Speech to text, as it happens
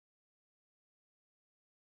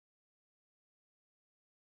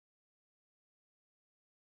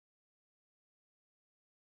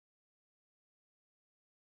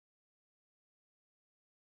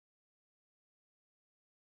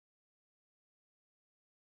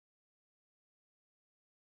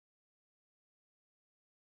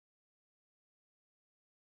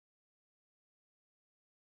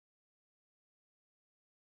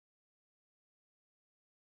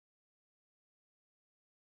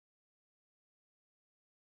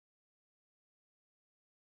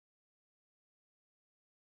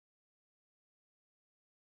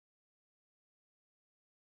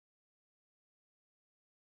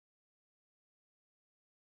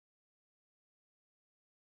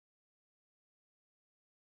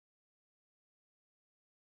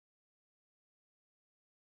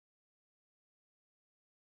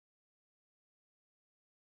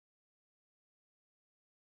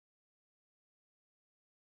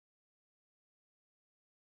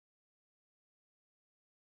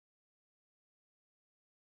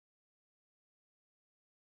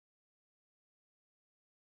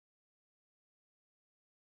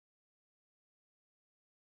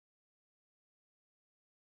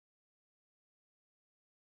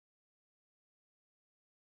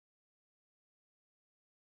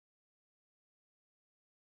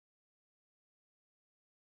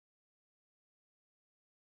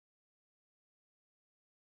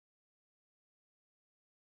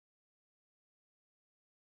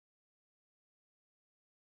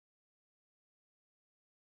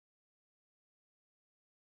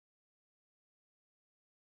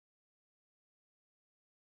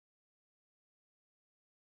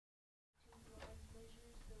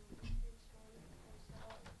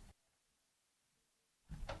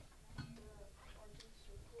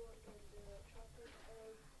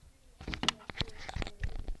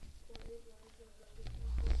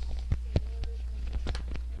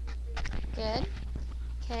Good.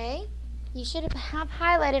 Okay. You should have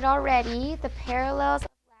highlighted already the parallels of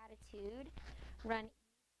latitude run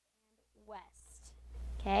east and west.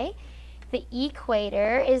 Okay. The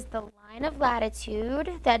equator is the line of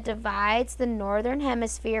latitude that divides the northern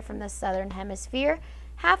hemisphere from the southern hemisphere,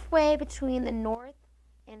 halfway between the north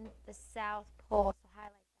and the south pole. So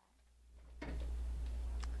highlight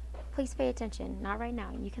that. Please pay attention. Not right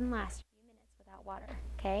now. You can last a few minutes without water.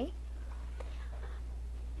 Okay.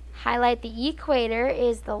 Highlight the equator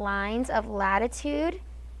is the lines of latitude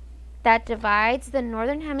that divides the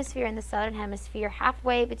northern hemisphere and the southern hemisphere,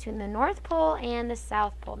 halfway between the North Pole and the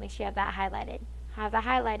South Pole. Make sure you have that highlighted. Have that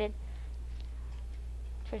highlighted.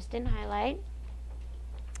 Tristan, highlight.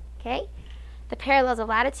 Okay. The parallels of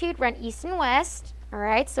latitude run east and west. All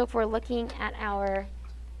right. So if we're looking at our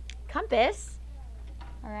compass,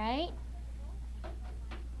 all right.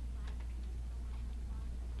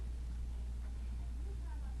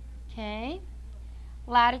 Okay.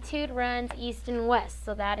 Latitude runs east and west,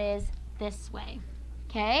 so that is this way.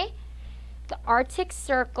 Okay. The Arctic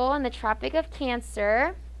Circle and the Tropic of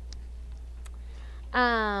Cancer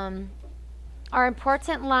are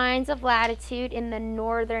important lines of latitude in the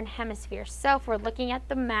northern hemisphere. So if we're looking at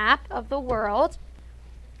the map of the world,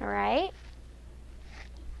 all right,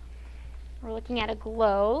 we're looking at a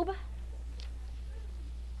globe.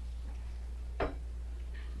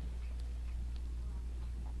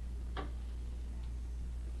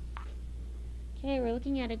 Okay, we're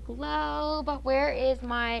looking at a globe. Where is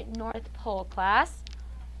my North Pole, class?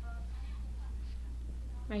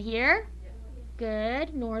 Right here?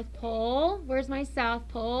 Good. North Pole. Where's my South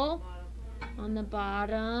Pole? On the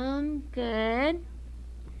bottom. Good.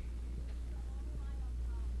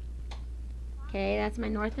 Okay, that's my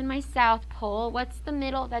North and my South Pole. What's the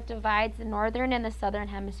middle that divides the northern and the southern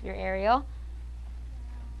hemisphere, Ariel?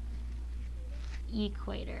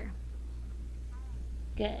 Equator.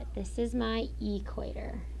 Good. This is my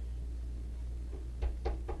equator.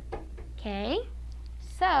 Okay.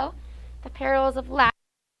 So, the parallels of latitude.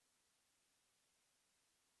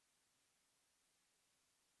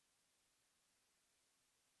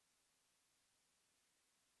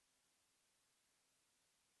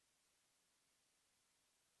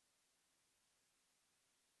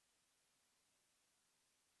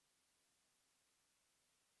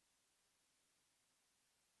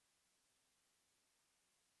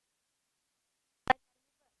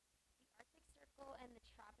 And the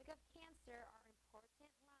Tropic of Cancer are important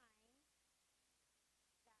lines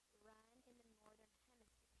that run in the northern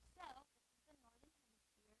hemisphere. So, this is the northern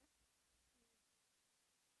hemisphere.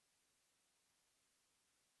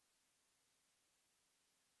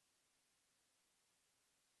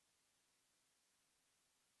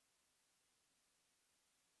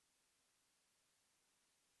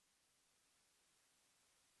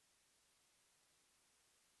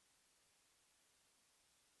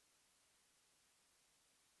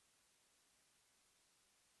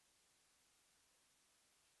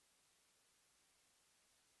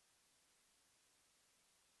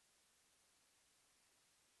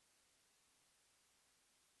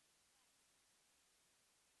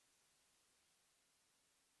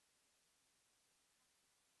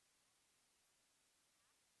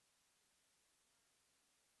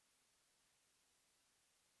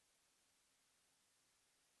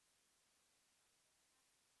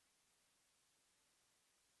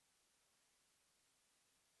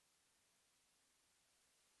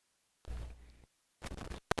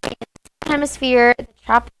 Hemisphere, the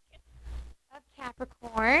Tropic of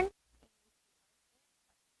Capricorn.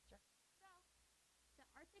 The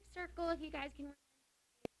Arctic Circle, if you guys can remember,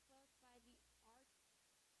 is close by the Arctic.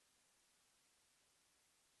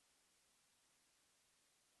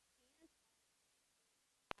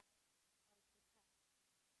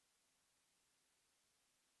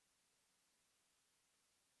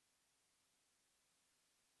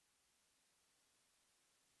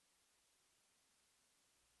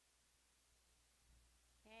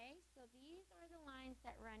 Okay, so these are the lines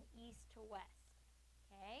that run east to west.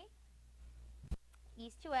 Okay,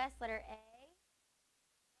 east to west, letter A.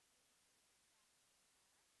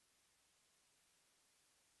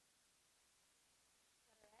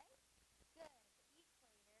 Letter A. Good. The equator. What is the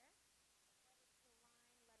line,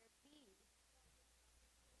 letter B?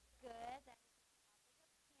 Good. That is the Tropic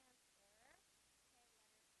of Cancer.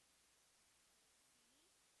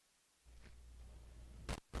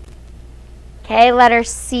 Okay, letter C. Okay, letter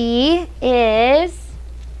C is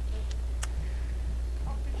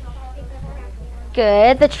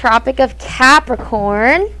good. The Tropic of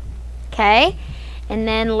Capricorn. Okay. And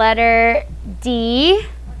then letter D,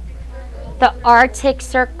 The Arctic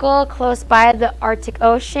Circle close by the Arctic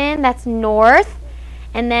Ocean, that's north.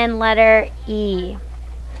 And then letter E.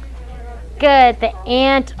 Good, the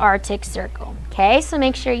Antarctic Circle. Okay, so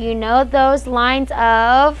make sure you know those lines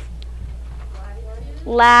of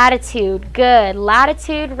latitude. Good,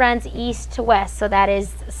 latitude runs east to west, so that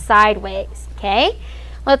is sideways. Okay,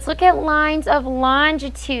 let's look at lines of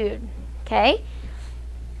longitude. Okay,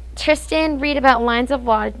 Tristan, read about lines of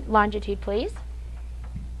longitude, please.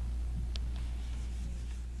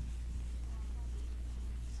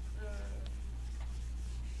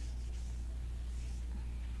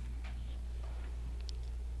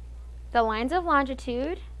 The lines of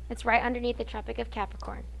longitude, it's right underneath the Tropic of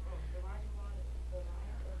Capricorn. The lines of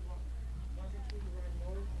longitude run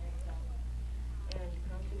north and south and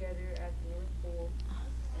come together at the North Pole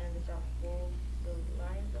and the South Pole. The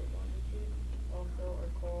lines of longitude also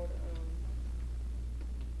are called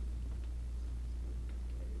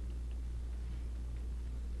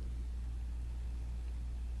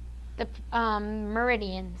The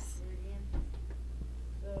meridians.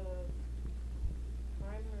 The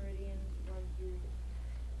prime meridians run through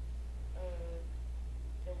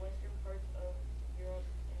the western parts of Europe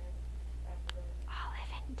and Africa.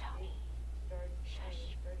 Olive and Tony.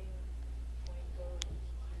 Starting point goes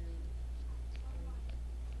through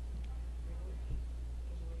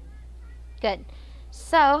Good.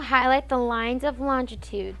 So highlight the lines of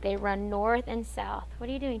longitude. They run north and south. What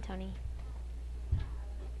are you doing, Tony?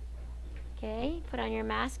 Okay, put on your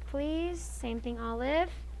mask, please. Same thing, Olive.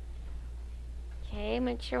 Okay,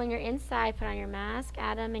 make sure when you're inside, put on your mask.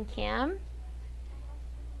 Adam and Cam.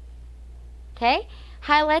 Okay,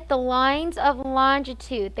 highlight the lines of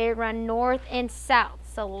longitude. They run north and south.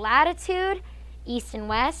 So latitude, east and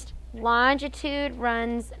west. Longitude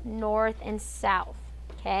runs north and south.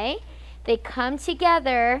 Okay, they come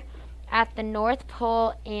together at the North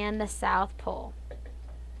Pole and the South Pole.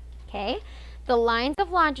 Okay. The lines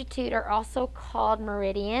of longitude are also called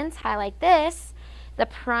meridians. Highlight this. The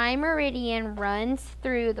prime meridian runs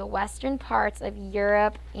through the western parts of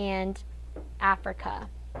Europe and Africa.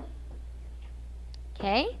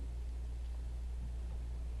 Okay?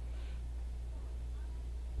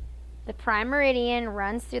 The prime meridian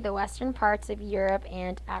runs through the western parts of Europe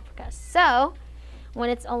and Africa. So,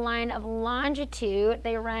 when it's a line of longitude,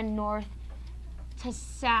 they run north to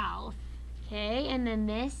south. Okay, and then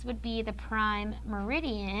this would be the prime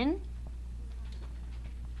meridian.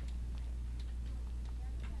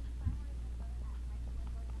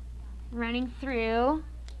 Running through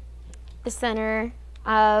the center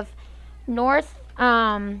of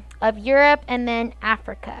of Europe and then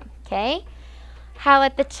Africa. Okay,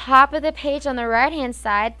 highlight the top of the page on the right hand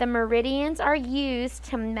side. The meridians are used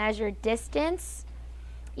to measure distance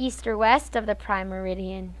east or west of the prime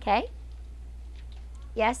meridian. Okay,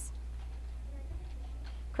 yes?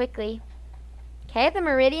 Quickly. Okay, the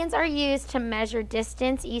meridians are used to measure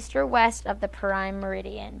distance east or west of the prime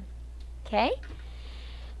meridian. Okay?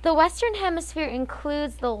 The Western Hemisphere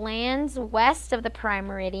includes the lands west of the prime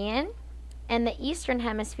meridian, and the Eastern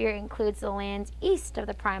Hemisphere includes the lands east of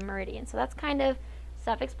the prime meridian. So that's kind of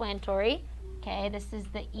self-explanatory. Okay, this is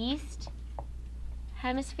the East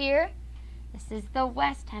Hemisphere. This is the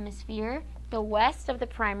West Hemisphere. The west of the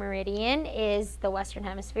prime meridian is the Western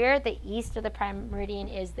Hemisphere. The east of the prime meridian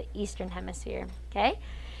is the Eastern Hemisphere. Okay?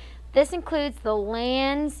 This includes the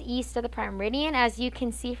lands east of the prime meridian. As you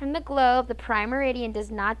can see from the globe, the prime meridian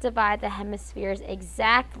does not divide the hemispheres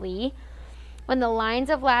exactly. When the lines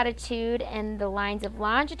of latitude and the lines of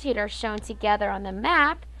longitude are shown together on the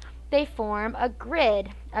map, they form a grid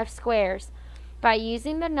of squares. By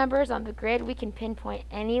using the numbers on the grid, we can pinpoint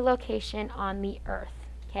any location on the Earth.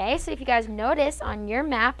 Okay, so if you guys notice on your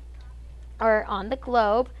map or on the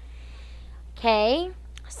globe, okay,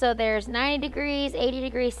 so there's 90 degrees, 80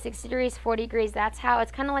 degrees, 60 degrees, 40 degrees. That's how it's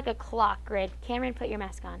kind of like a clock grid. Cameron, put your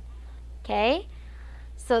mask on. Okay,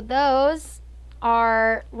 so those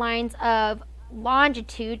are lines of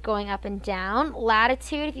longitude going up and down.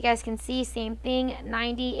 Latitude, if you guys can see, same thing,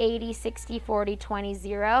 90, 80, 60, 40, 20,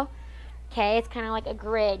 0. Okay, it's kind of like a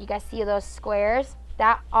grid. You guys see those squares?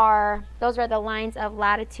 Those are the lines of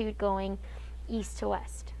latitude going east to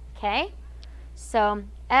west. Okay, so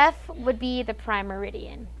F would be the prime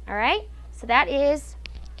meridian. All right, so that is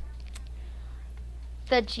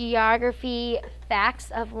the geography facts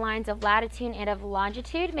of lines of latitude and of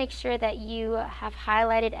longitude. Make sure that you have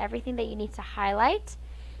highlighted everything that you need to highlight.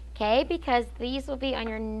 Okay, because these will be on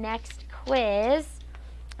your next quiz.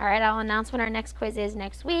 All right, I'll announce when our next quiz is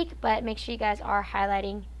next week, but make sure you guys are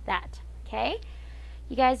highlighting that. Okay.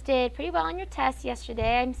 You guys did pretty well on your tests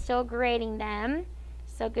yesterday. I'm still grading them,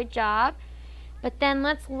 so good job. But then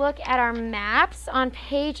let's look at our maps on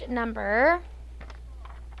page number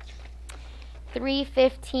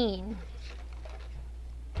 315.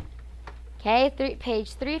 Okay,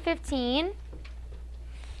 page 315.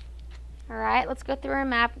 All right, let's go through our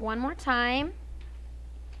map one more time.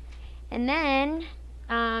 And then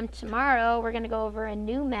tomorrow we're going to go over a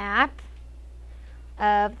new map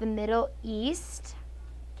of the Middle East.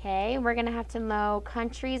 Okay, we're going to have to know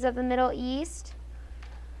countries of the Middle East.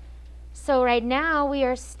 So right now we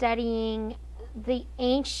are studying the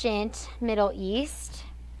ancient Middle East.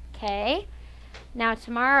 Okay, now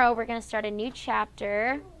tomorrow we're going to start a new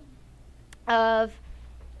chapter of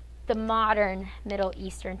the modern Middle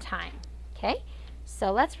Eastern time. Okay,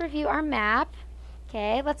 so let's review our map.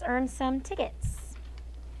 Okay, let's earn some tickets.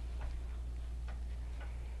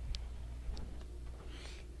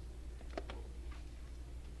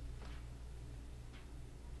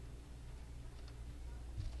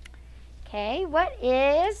 Okay, what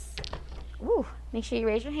is, make sure you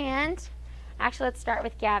raise your hand. Actually, let's start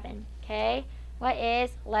with Gavin. Okay, what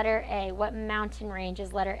is letter A? What mountain range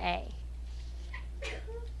is letter A?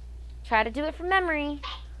 Try to do it from memory.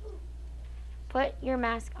 Put your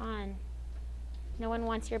mask on. No one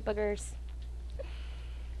wants your boogers.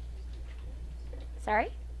 Sorry?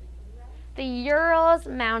 The Urals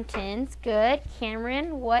Mountains. Good.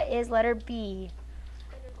 Cameron, what is letter B?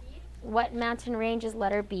 Letter B? What mountain range is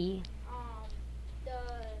letter B? The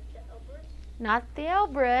Elbrus. Not the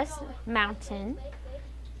Elbrus mountain. Wait.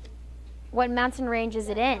 What mountain range is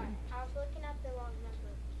it in? I was looking at the wrong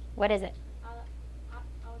number. What is it? I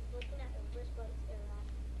was looking at Elbrus, but it's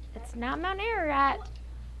Ararat. It's not Mount Ararat.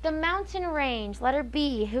 The mountain range, letter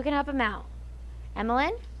B. Who can help him out?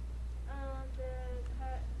 Emmeline?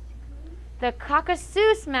 The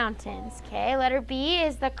Caucasus Mountains. Okay, letter B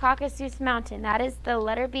is the Caucasus Mountain. That is the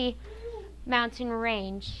letter B mountain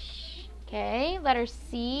range. Okay, letter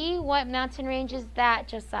C. What mountain range is that,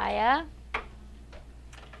 Josiah?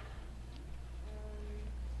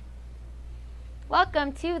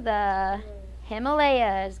 Welcome to the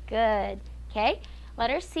Himalayas. Good. Okay,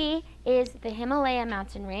 letter C is the Himalaya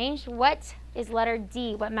mountain range. What is letter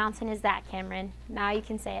D? What mountain is that, Cameron? Now you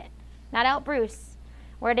can say it. Not Elbrus.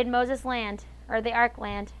 Where did Moses land? Or the ark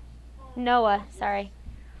land? Noah, sorry.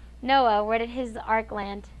 Noah, where did his ark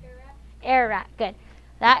land? Ararat. Good.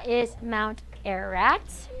 That is Mount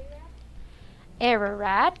Ararat.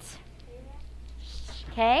 Ararat.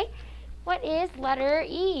 Okay. What is letter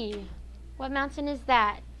E? What mountain is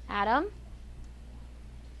that, Adam?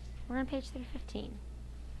 We're on page 315.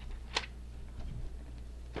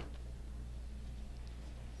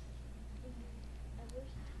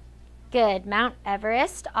 Good. Mount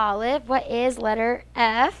Everest. Olive. What is letter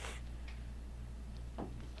F?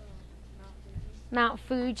 Mount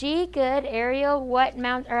Fuji. Good. Ariel. What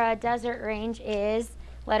desert range is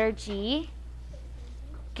letter G?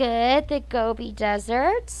 Good. The Gobi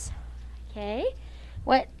Desert. Okay.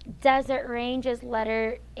 What desert range is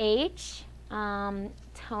letter H?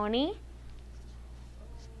 Tony.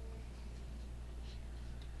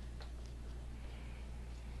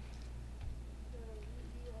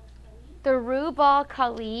 The Rubal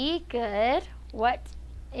Khali. Good. What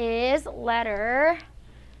is letter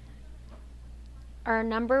or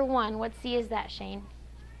number 1? What C is that, Shane?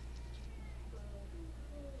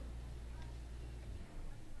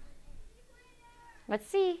 What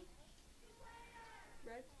C?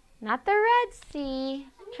 Red. Not the Red Sea.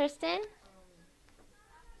 Tristan?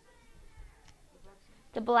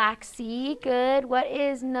 The Black Sea. Good. What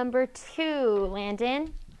is number 2,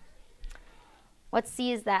 Landon? What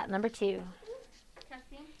sea is that? Number 2.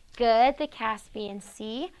 Caspian. Good. The Caspian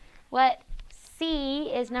Sea. What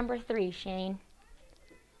sea is number 3, Shane?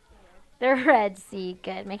 The Red Sea.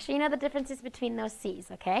 Good. Make sure you know the differences between those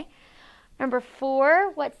seas, okay? Number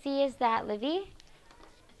 4. What sea is that, Livy?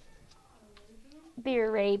 The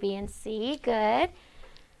Arabian Sea. Good.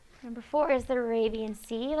 Number 4 is the Arabian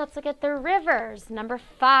Sea. Let's look at the rivers. Number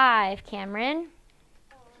 5, Cameron.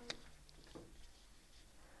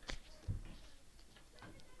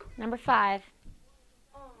 Number 5.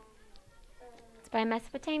 It's by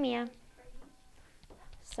Mesopotamia.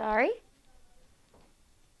 Sorry.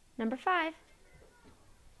 Number 5.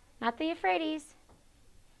 Not the Euphrates.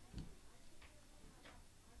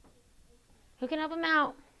 Who can help him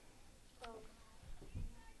out?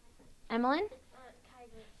 Emmeline?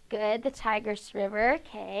 Good. The Tigris River.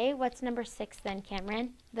 Okay. What's number 6 then,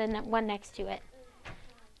 Cameron? The one next to it.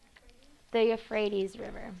 The Euphrates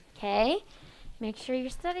River. Okay. Make sure you're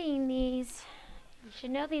studying these. You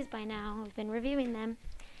should know these by now. We've been reviewing them.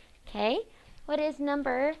 Okay. What is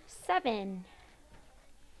number 7?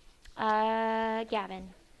 Gavin.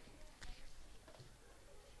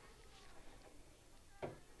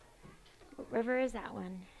 river is that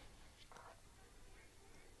one?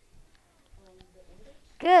 The Indus.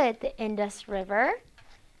 Good, the Indus River.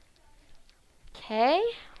 Okay,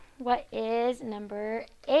 what is number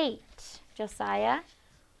 8, Josiah?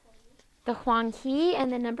 The Huanghe.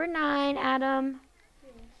 And then number 9, Adam?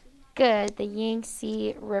 Good, the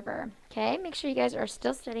Yangtze River. Okay, make sure you guys are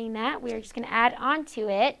still studying that. We are just going to add on to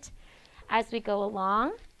it as we go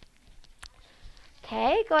along.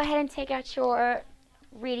 Okay, go ahead and take out your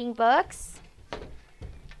reading books.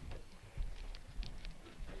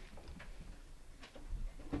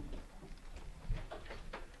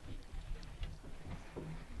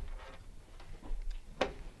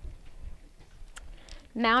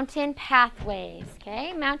 Mountain pathways,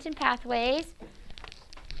 okay? Mountain pathways.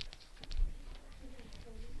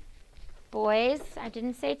 Boys, I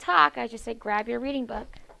didn't say talk, I just said grab your reading book.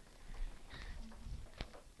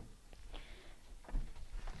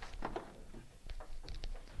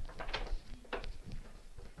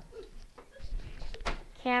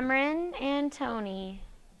 Cameron and Tony,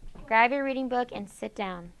 grab your reading book and sit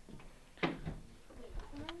down.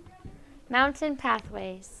 Mountain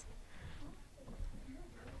pathways.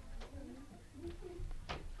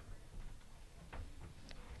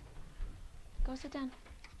 Go sit down.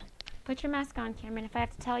 Put your mask on, Cameron. If I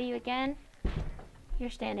have to tell you again, you're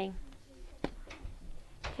standing.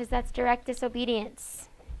 Because that's direct disobedience.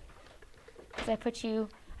 Because I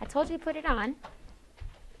told you to put it on,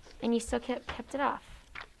 and you still kept it off.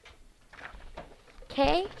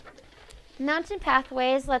 Okay? Mountain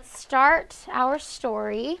pathways, let's start our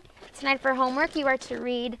story. Tonight for homework, you are to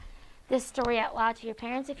read this story out loud to your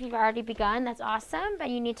parents. If you've already begun, that's awesome, but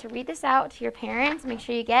you need to read this out to your parents. Make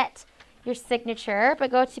sure you get your signature,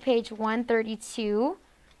 but go to page 132.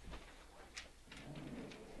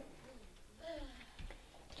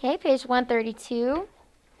 Okay, page 132.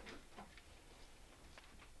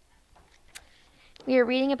 We are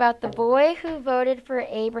reading about the boy who voted for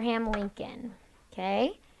Abraham Lincoln.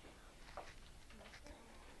 Okay?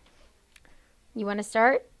 You want to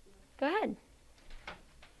start? Go ahead.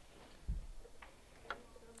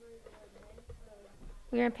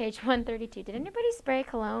 We're on page 132. Did anybody spray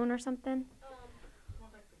cologne or something?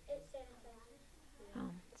 It's sanitizer.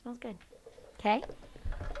 Oh, it smells good. Okay.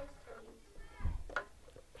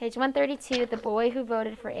 Page 132, the boy who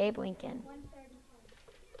voted for Abe Lincoln.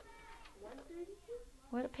 132.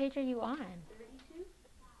 What page are you on? 32?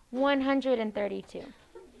 132. Can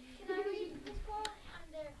I read this one?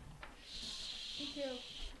 I'm there. Me too.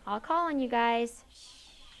 I'll call on you guys.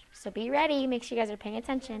 So be ready. Make sure you guys are paying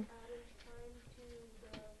attention.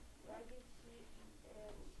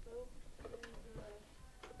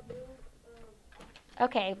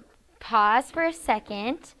 Okay, pause for a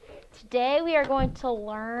second. Today we are going to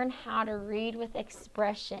learn how to read with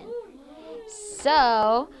expression.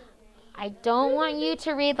 So, I don't want you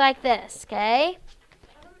to read like this, okay?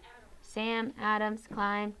 Sam Adams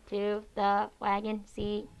climbed to the wagon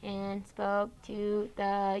seat and spoke to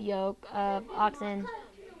the yoke of oxen.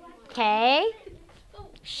 Okay?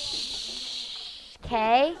 Shh.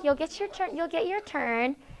 Okay, you'll get your turn. You'll get your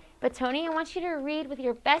turn. But Tony, I want you to read with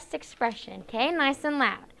your best expression, okay? Nice and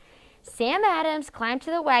loud. Sam Adams climbed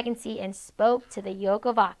to the wagon seat and spoke to the yoke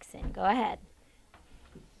of oxen. Go ahead.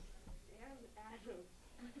 Sam Adams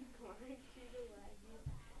climbed to the wagon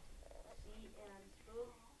seat and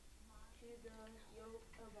spoke to the yoke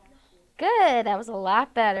of oxen. Good. That was a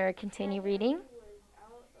lot better. Continue reading. Was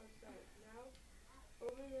out of sight. Now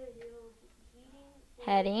over the hill,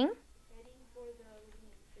 Heading. heading for the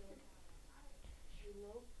wheat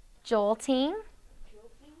field. Jolting.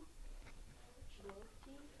 Jolting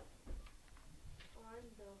on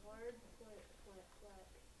the hard flat.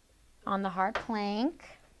 On the hard plank.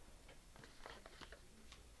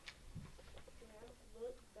 Sam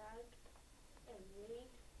looked back and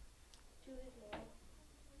waved to his mom.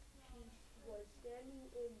 She was standing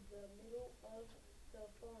in the middle of the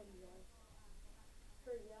farmyard.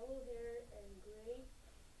 Her yellow hair and gray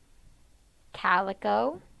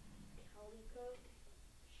Calico. calico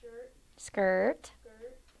Skirt. skirt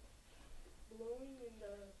blowing in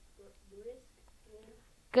the brisk wind.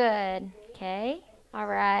 Good. Okay. All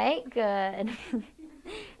right. Good.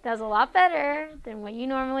 That was a lot better than what you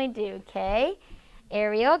normally do. Okay.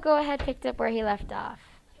 Ariel, go ahead. Picked up where he left off.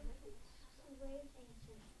 She waved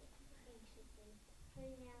anxiously.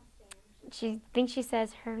 Hurry now, Sam. She thinks she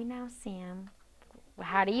says, "Hurry now, Sam."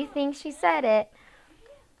 How do you think she said it?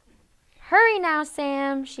 "Hurry now,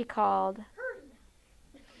 Sam," she called. Hurry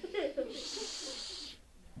now, Sam. She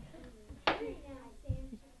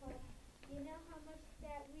called. You know how much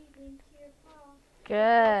that wheat means to your pa.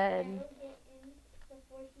 Good. He'll get in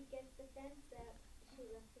before he gets the fence up. She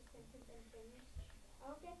left the sentence unfinished.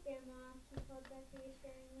 I'll get there, Mom, he called back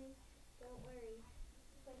reassuringly. Don't worry.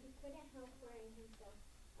 But he couldn't help worrying himself.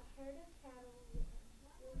 A herd of cattle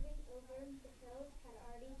moving over the hills had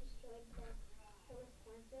already destroyed the Hillis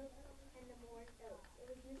cornfield and the Moore's oats. It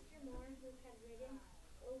was Mr. Moore who had ridden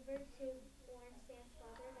over to warn Sam's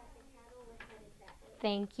father that the cattle were headed that way.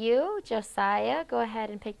 Thank you. Josiah, go ahead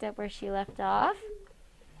and pick up where she left off.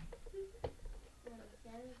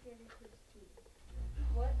 Sammy gritted his teeth.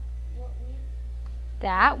 What wheat?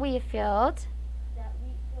 That wheat field. That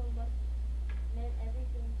wheat field meant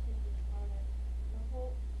everything to his father, to the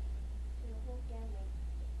whole family.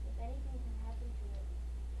 If anything had happened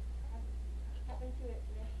to it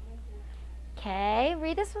next winter. Okay,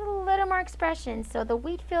 read this with a little more expression. So the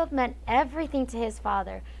wheat field meant everything to his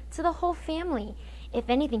father, to the whole family. If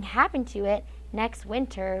anything happened to it, next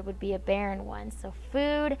winter would be a barren one. So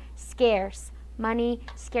food, scarce. Money,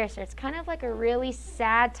 scarcer. It's kind of like a really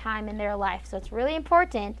sad time in their life. So it's really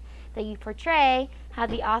important that you portray how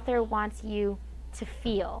the author wants you to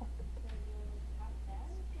feel.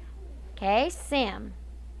 Okay, Sam.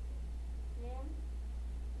 Sam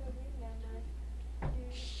could remember 2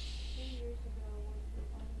 years ago when he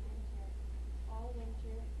only been here all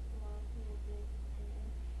winter long.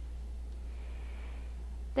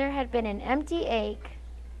 There had been an empty acre.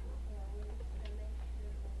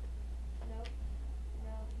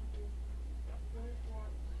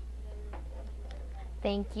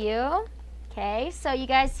 Thank you. Okay, so you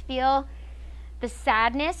guys feel the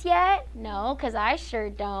sadness yet? No, because I sure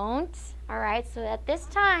don't. All right, so at this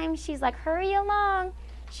time, she's like, hurry along.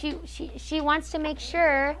 She wants to make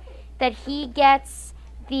sure that he gets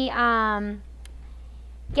the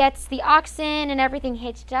oxen and everything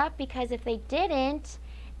hitched up, because if they didn't,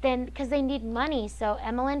 then, because they need money. So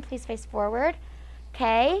Emmeline, please face forward.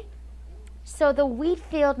 Okay. So the wheat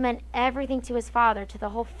field meant everything to his father, to the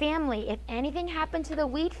whole family. If anything happened to the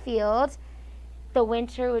wheat field, the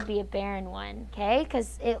winter would be a barren one, okay?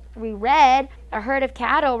 Because we read a herd of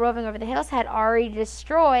cattle roving over the hills had already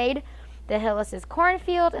destroyed the Hillis'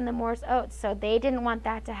 cornfield and the Moore's oats, so they didn't want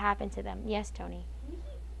that to happen to them. Yes, Tony? Is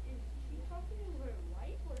she talking to her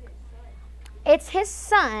wife or his son? It's his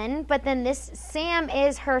son, but then this Sam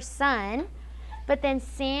is her son, but then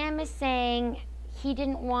Sam is saying he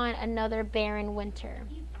didn't want another barren winter.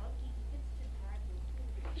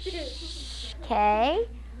 Okay,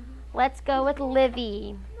 let's go with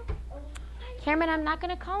Livy. Cameron, I'm not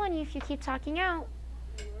going to call on you if you keep talking out.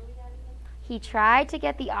 He tried to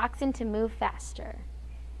get the oxen to move faster.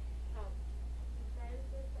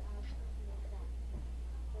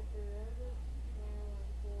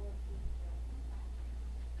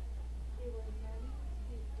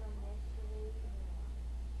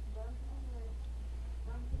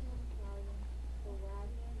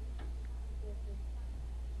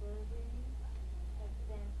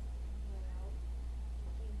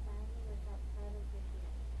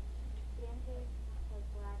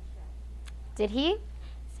 Did he?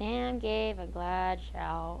 Sam gave a glad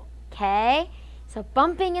shout. Okay. So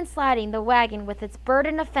bumping and sliding, the wagon with its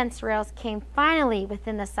burden of fence rails came finally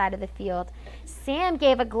within the sight of the field. Sam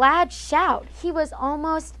gave a glad shout. He was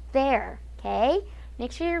almost there. Okay.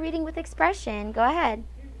 Make sure you're reading with expression. Go ahead.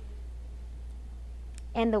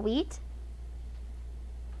 And the wheat?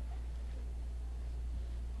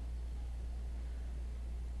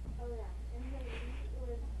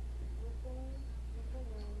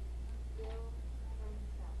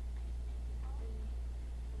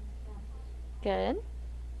 Good.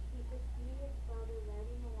 He could see his father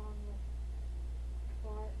riding along with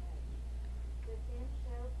far ahead. The sand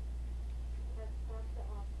shout had stopped the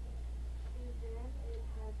oxen. To them it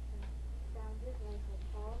had sounded like a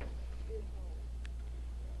call to home.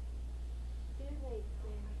 Too late,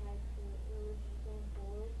 Sam tried to urge them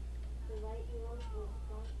forward. The light wheels were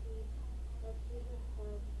spongy up to the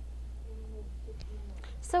hub in the sticky mud.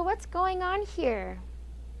 So what's going on here?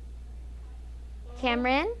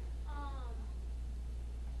 Cameron?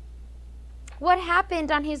 What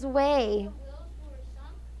happened on his way?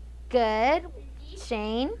 Good.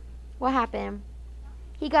 Shane, what happened?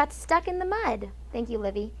 He got stuck in the mud. Thank you,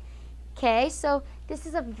 Livy. Okay, so this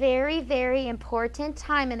is a very, very important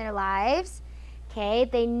time in their lives. Okay,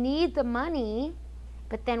 they need the money,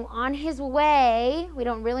 but then on his way, we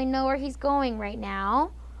don't really know where he's going right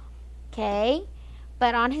now. Okay,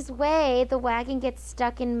 but on his way, the wagon gets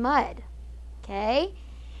stuck in mud. Okay.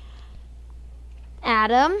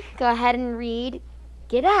 Adam, go ahead and read.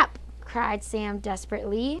 Get up, cried Sam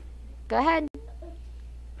desperately. Go ahead.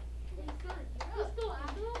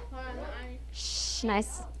 Shh,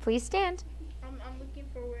 nice. Please stand. I'm looking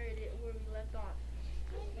for where we left off.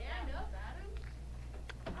 Stand up,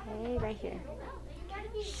 right here.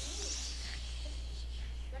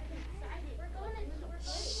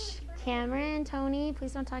 Cameron, Tony,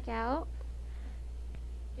 please don't talk out.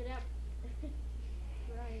 Get up.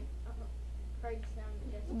 Right. Cried Sam.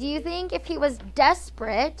 Do you think if he was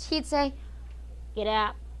desperate, he'd say, "Get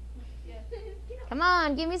out. Come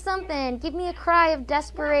on, give me something. Give me a cry of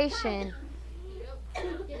desperation.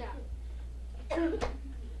 Get out.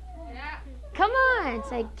 Come on."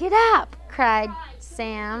 Say, "Get up," cried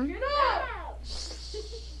Sam. Get up.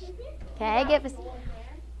 Okay, give us.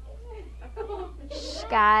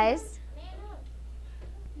 Guys.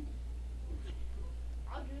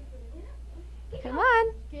 Come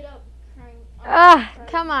on. Get up. Crying.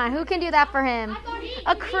 Come on. Who can do that for him?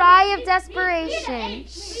 A cry of desperation.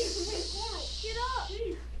 Get up.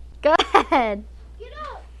 Go ahead. Get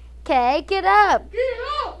up. Okay, get up. Get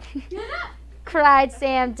up. Get up. Cried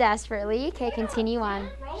Sam desperately. Okay, continue on.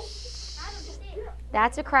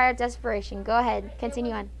 That's a cry of desperation. Go ahead.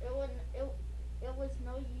 Continue on. It was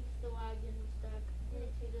no use. The wagon was stuck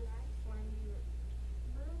into the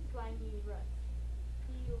slimy rut.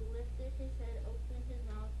 He lifted his head, opened his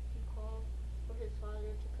mouth to call for his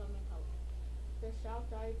father to come and help. The shout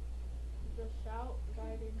died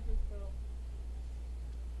in his throat.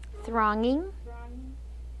 Thronging. Running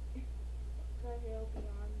the hill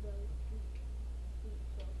beyond the steep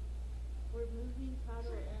slope. We're moving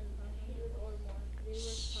cattle and 100 or more. They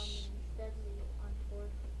were coming steadily on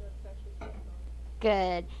toward the precious signal.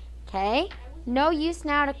 Good. Okay. No use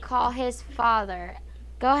now to call his father.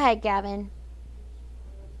 Go ahead, Gavin.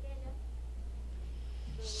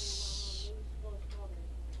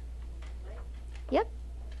 Yep.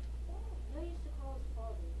 No use to call his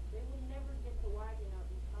father. They would never get the wagon out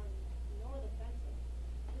in time, nor the fencing.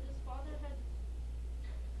 Could his father have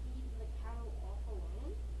feed the cattle off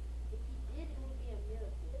alone? If he did, it would be a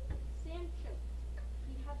miracle. Sam choked.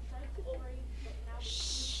 He had tried to pray, but now the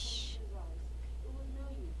tears came to his eyes. It was no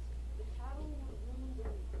use. The cattle were ruined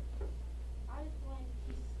and eyes blind,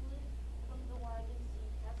 he slid from the wagon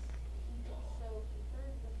seat. As he did so, he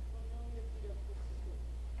heard the familiar beat of footsteps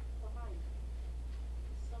behind.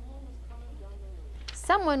 Someone was coming down the road.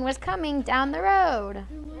 Someone was coming down the road.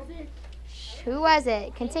 Who was it? Who was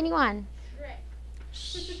it? Continue on.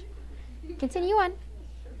 Continue on.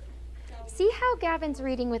 See how Gavin's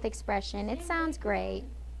reading with expression. It sounds great.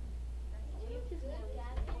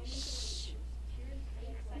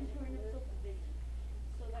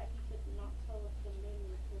 So that he could not tell if the men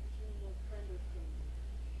were seen was friend or stranger.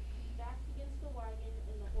 He backed against the wagon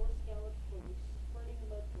and the horse galloped forward, spurting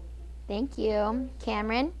mud towards him. Thank you.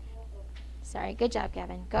 Cameron. Sorry. Good job,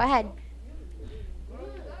 Gavin. Go ahead.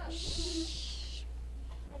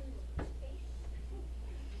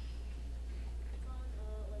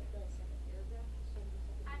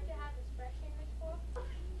 I have to have expression in this book.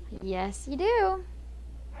 Yes, you do.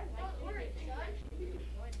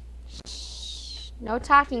 No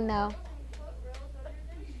talking, though.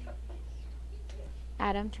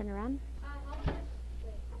 Adam, turn around.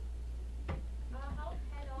 Help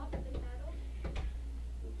head off the cattle.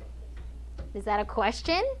 Is that a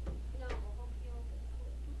question? No.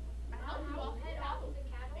 Help head off the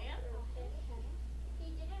cattle. He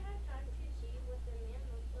didn't have time to see what the man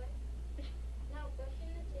looked like. Now brushing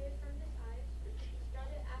the tears from his eyes, he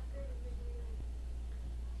started after his man.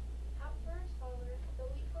 Out for his father, the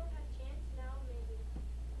wheat coat had chance now maybe.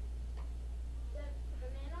 The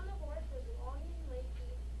man on the horse was long and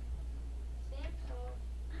lanky. Sam saw,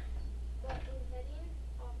 but in heading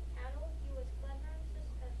off cattle, he was clever and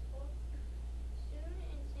successful. Soon,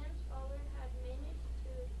 and Sam's father had managed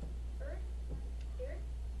to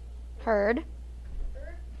Heard.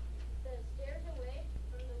 the stairs away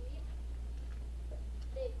from the wheat.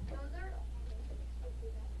 They thundered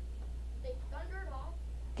off,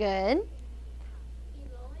 Good.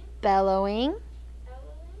 bellowing Bellowing.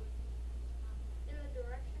 in the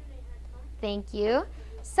direction they had come. Thank you.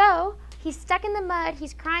 So, he's stuck in the mud.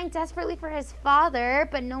 He's crying desperately for his father,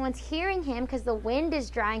 but no one's hearing him because the wind is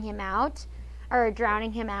drying him out or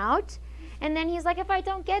drowning him out. And then he's like, if I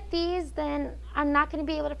don't get these, then I'm not going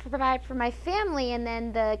to be able to provide for my family. And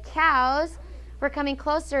then the cows were coming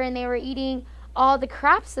closer and they were eating all the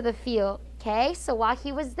crops of the field. Okay, so while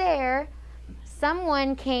he was there,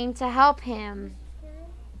 someone came to help him.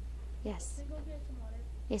 Yes.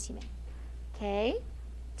 Yes, you may. Okay,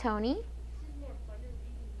 Tony.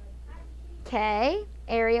 Okay,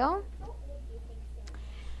 Ariel.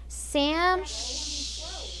 Sam.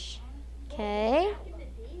 Shh. Okay.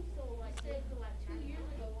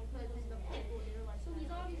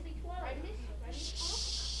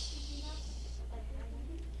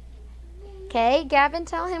 Okay, Gavin,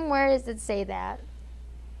 tell him where does it say that?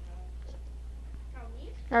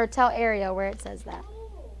 Or tell Ariel where it says that.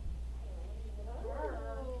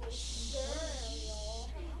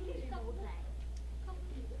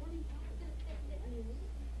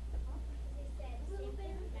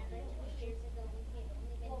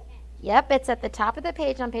 Yep, it's at the top of the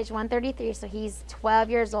page on page 133. So he's 12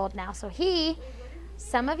 years old now. So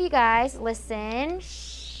some of you guys, listen.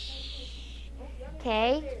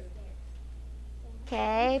 Okay.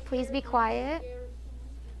 Okay, please be quiet.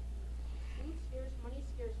 Food scarce, money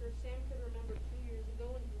scarcer. Sam could remember 2 years ago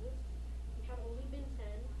when he had only been 10.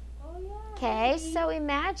 Oh, yeah. Okay, so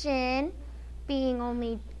imagine being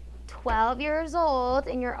only 12 years old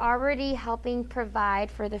and you're already helping provide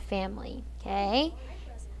for the family. Okay?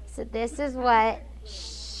 So this is what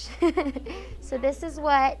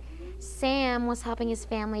Sam was helping his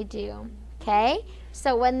family do. Okay?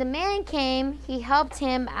 So when the man came, he helped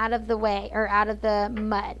him out of the way, or out of the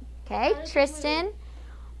mud. Okay? Tristan,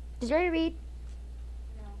 did you already read?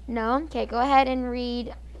 No? Okay, go ahead and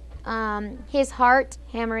read his heart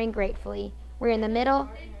hammering gratefully. We're in the middle.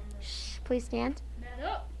 Shh, please stand. His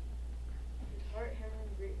heart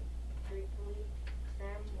hammering gratefully,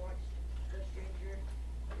 Sam watched the stranger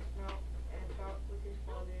dismount and talked with his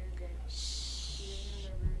father. Then he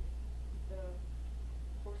remembered the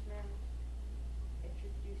horseman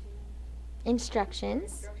introducing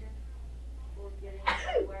Instructions. for getting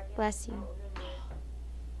the wagon Bless you. out of the road.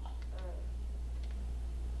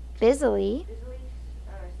 Busily. Busily,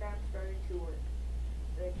 Sam started to work.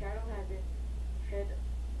 The cattle had been fed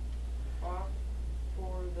off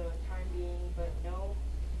for the time being, but no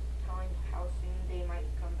telling how soon they might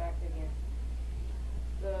come back again.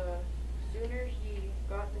 The sooner he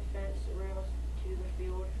got the fence rails to the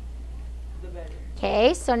field, the better.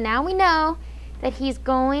 Okay, so now we know that he's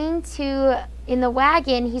going to, in the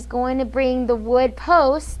wagon, he's going to bring the wood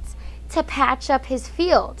posts to patch up his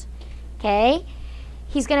field. Okay?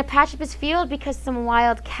 He's going to patch up his field because some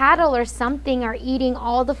wild cattle or something are eating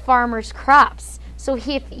all the farmer's crops. So if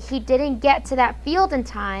he didn't get to that field in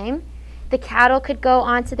time, the cattle could go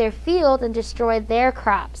onto their field and destroy their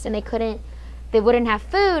crops, and they wouldn't have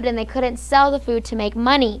food, and they couldn't sell the food to make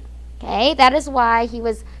money. Okay? That is why he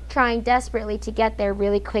was trying desperately to get there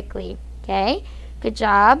really quickly. Okay? Good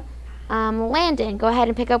job. Landon, go ahead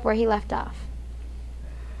and pick up where he left off.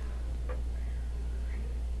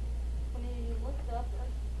 When he looked up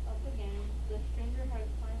again, the stranger had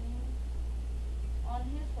climbed on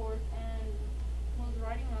his horse and was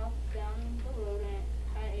riding off down the road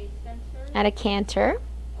At a canter.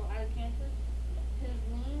 At a canter. His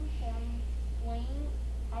lean form swaying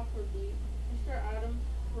awkwardly, Mr. Adams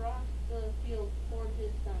crossed the field toward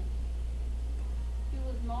his son. He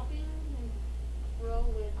was mopping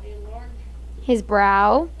His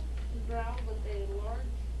brow. with a large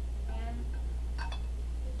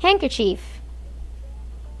Handkerchief.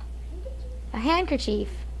 A handkerchief.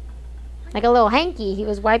 Like a little hanky. He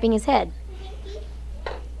was wiping his head.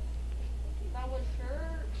 that was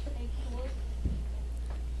sure a close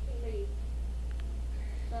shave.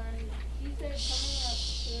 Son, she said, coming up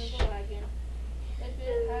to the wagon. If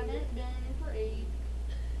it hadn't been for Abe,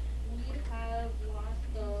 we'd have lost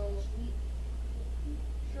the wheat.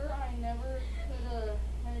 Sure, I never could have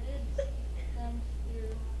headed them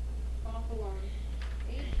steers off alone.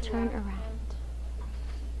 Abe Turn laughed around.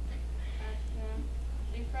 and asked him,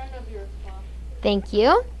 a friend of yours, Pa. Thank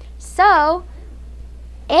you. So,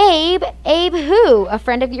 Abe who? A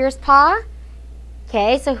friend of yours, Pa?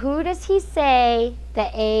 Okay, so who does he say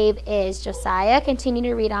that Abe is? Josiah, continue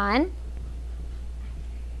to read on.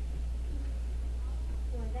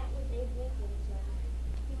 Well, that was Abe Lincoln's son.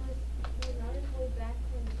 He was on his way back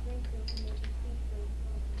from Springfield to make a speech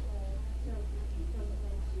for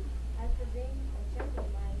someplace. As for being a friend of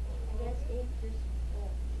mine, I guess Abe just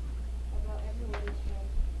about everyone's friend.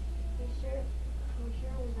 He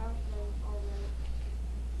sure was our friend, all right.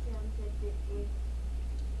 Sam said thickly.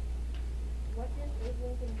 What does Abe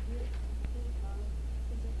Lincoln do, Tom?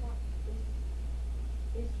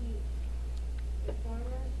 Is he a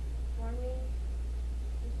farmer, farming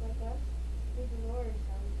just like us? He's a lawyer's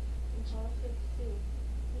son, in politics too.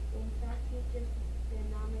 In fact, he's just been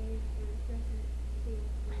nominated for the presidency of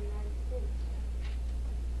the United States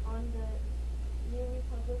on the New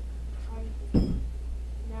Republic Party.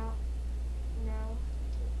 Now,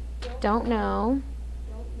 Don't know.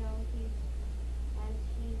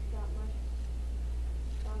 He's got much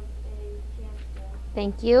of a chance though.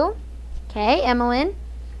 Thank you. Okay, Emmeline.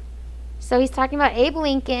 So he's talking about Abe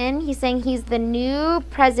Lincoln. He's saying he's the new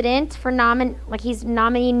president for he's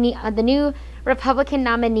nominee, the new Republican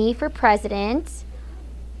nominee for president.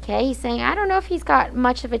 Okay, he's saying I don't know if he's got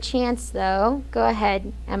much of a chance though. Go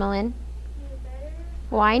ahead, Emmeline. He better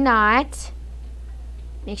Why not?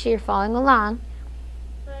 Make sure you're following along.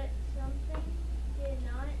 But something did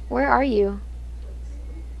not. Where are you?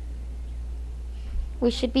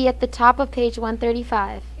 We should be at the top of page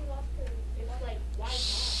 135. It's like, why not?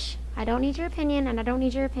 Shh. I don't need your opinion, and I don't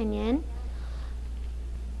need your opinion.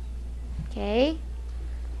 Okay.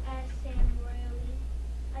 Asked Sam royally.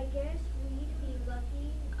 I guess we'd be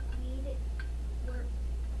lucky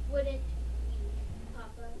wouldn't we,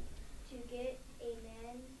 Papa, to get a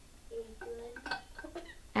man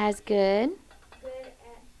As good.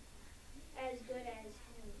 as good as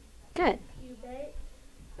him. Good. You bet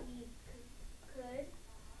he could.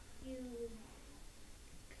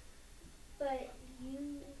 But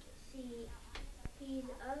you see, he's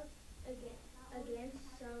up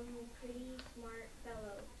against some pretty smart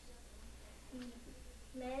fellows.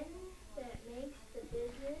 Men that makes the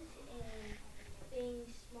business and things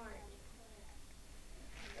smart.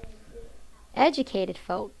 And Educated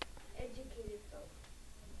folk. educated folk.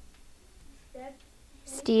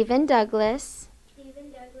 Stephen Douglas.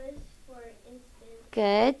 Stephen Douglas, for instance.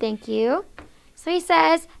 Good, thank you. So he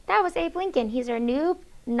says that was Abe Lincoln. He's our new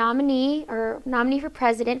nominee for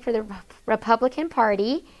president for the Republican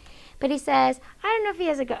Party. But he says, I don't know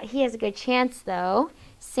if he has a good chance though.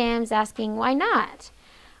 Sam's asking why not.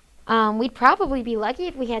 We'd probably be lucky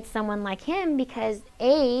if we had someone like him because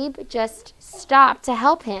Abe just stopped to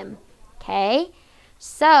help him. Okay?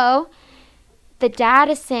 So the dad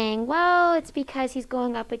is saying, well, it's because he's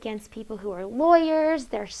going up against people who are lawyers,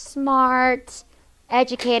 they're smart,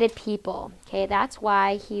 educated people. Okay, that's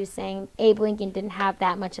why he was saying Abe Lincoln didn't have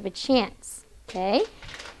that much of a chance. Okay?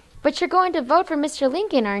 But you're going to vote for Mr.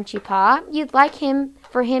 Lincoln, aren't you, Pa? You'd like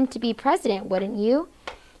for him to be president, wouldn't you?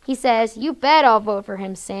 He says, you bet I'll vote for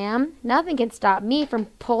him, Sam. Nothing can stop me from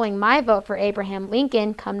pulling my vote for Abraham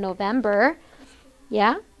Lincoln come November.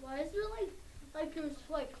 Yeah? Why is there there's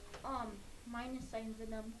minus signs in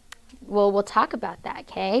them? Well, we'll talk about that,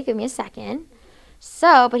 okay? Give me a second.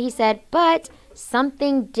 So, but he said, but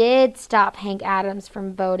something did stop Hank Adams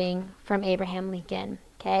from voting from Abraham Lincoln.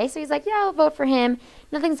 Okay, so he's like, yeah, I'll vote for him.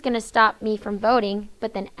 Nothing's going to stop me from voting.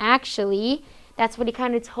 But then actually, that's what he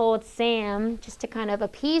kind of told Sam just to kind of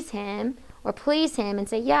appease him or please him and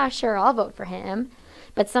say, yeah, sure, I'll vote for him.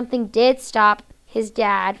 But something did stop his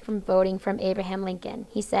dad from voting from Abraham Lincoln.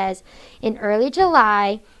 He says, in early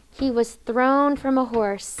July, he was thrown from a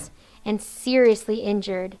horse and seriously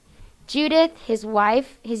injured. Judith, his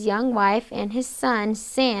young wife, and his son,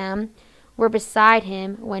 Sam, were beside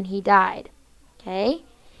him when he died. Okay?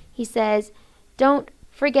 He says, don't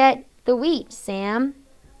forget the wheat, Sam.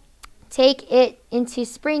 Take it into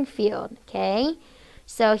Springfield. Okay?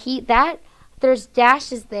 So there's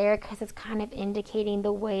dashes there because it's kind of indicating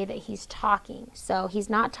the way that he's talking. So he's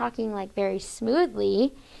not talking like very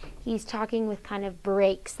smoothly. He's talking with kind of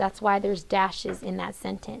breaks. That's why there's dashes in that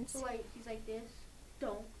sentence. So he's like this.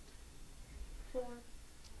 Don't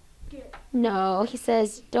forget. No, he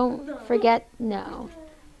says, don't forget, no.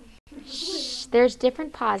 Shh, there's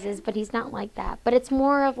different pauses, but he's not like that. But it's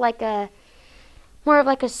more of like a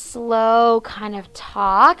slow kind of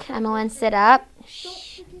talk. Emmeline, sit up.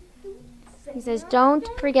 Shh. He says, don't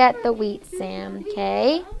forget the wheat, Sam,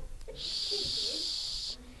 okay?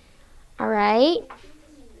 Shh. All right.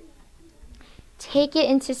 Take it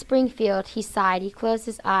into Springfield, he sighed. He closed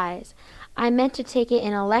his eyes. I meant to take it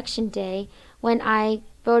in election day when I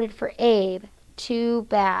voted for Abe. Too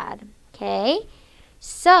bad. Okay?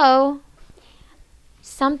 So,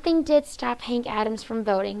 something did stop Hank Adams from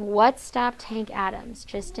voting. What stopped Hank Adams,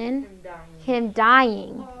 Tristan? Him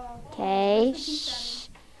dying. Okay? Shh.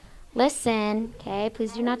 Listen. Okay?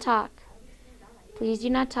 Please do not talk. Please do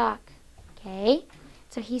not talk. Okay?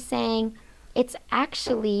 So he's saying it's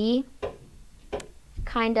actually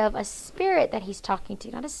kind of a spirit that he's talking to.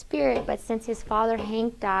 Not a spirit, but since his father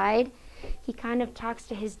Hank died, he kind of talks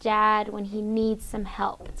to his dad when he needs some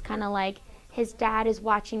help. It's kind of like his dad is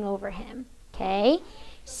watching over him. Okay?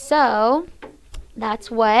 So, that's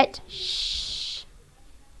what, shh.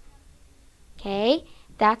 Okay?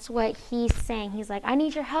 That's what he's saying. He's like, I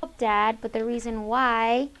need your help, Dad. But the reason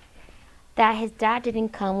why that his dad didn't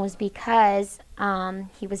come was because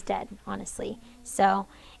he was dead, honestly. So,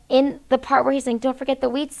 in the part where he's saying, don't forget the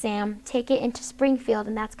wheat, Sam, take it into Springfield.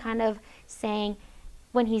 And that's kind of saying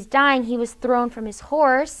when he's dying, he was thrown from his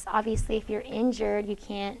horse. Obviously, if you're injured, you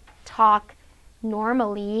can't talk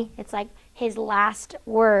normally. It's like his last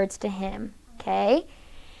words to him, okay?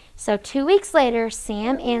 So 2 weeks later,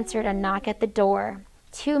 Sam answered a knock at the door.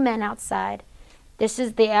 2 men outside. This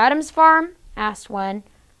is the Adams farm? Asked one.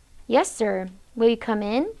 Yes, sir. Will you come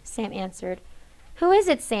in? Sam answered. Who is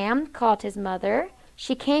it, Sam? Called his mother.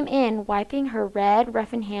 She came in, wiping her red,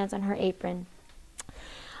 roughened hands on her apron.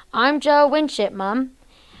 "I'm Joe Winship, Mum,"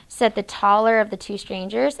 said the taller of the two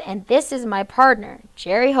strangers, "and this is my partner,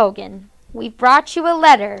 Jerry Hogan. We've brought you a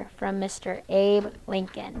letter from Mr. Abe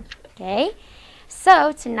Lincoln." Okay?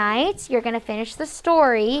 So tonight you're going to finish the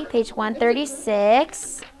story, page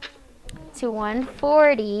 136 to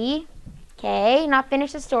 140. Okay? Not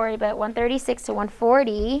finish the story, but 136 to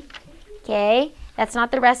 140. Okay? That's not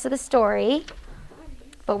the rest of the story.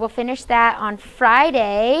 But we'll finish that on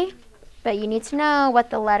Friday. But you need to know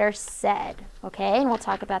what the letter said. Okay? And we'll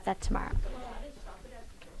talk about that tomorrow.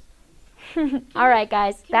 All right,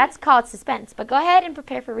 guys. That's called suspense. But go ahead and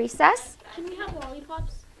prepare for recess. Can we have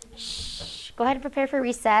lollipops? Shh. Go ahead and prepare for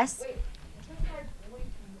recess.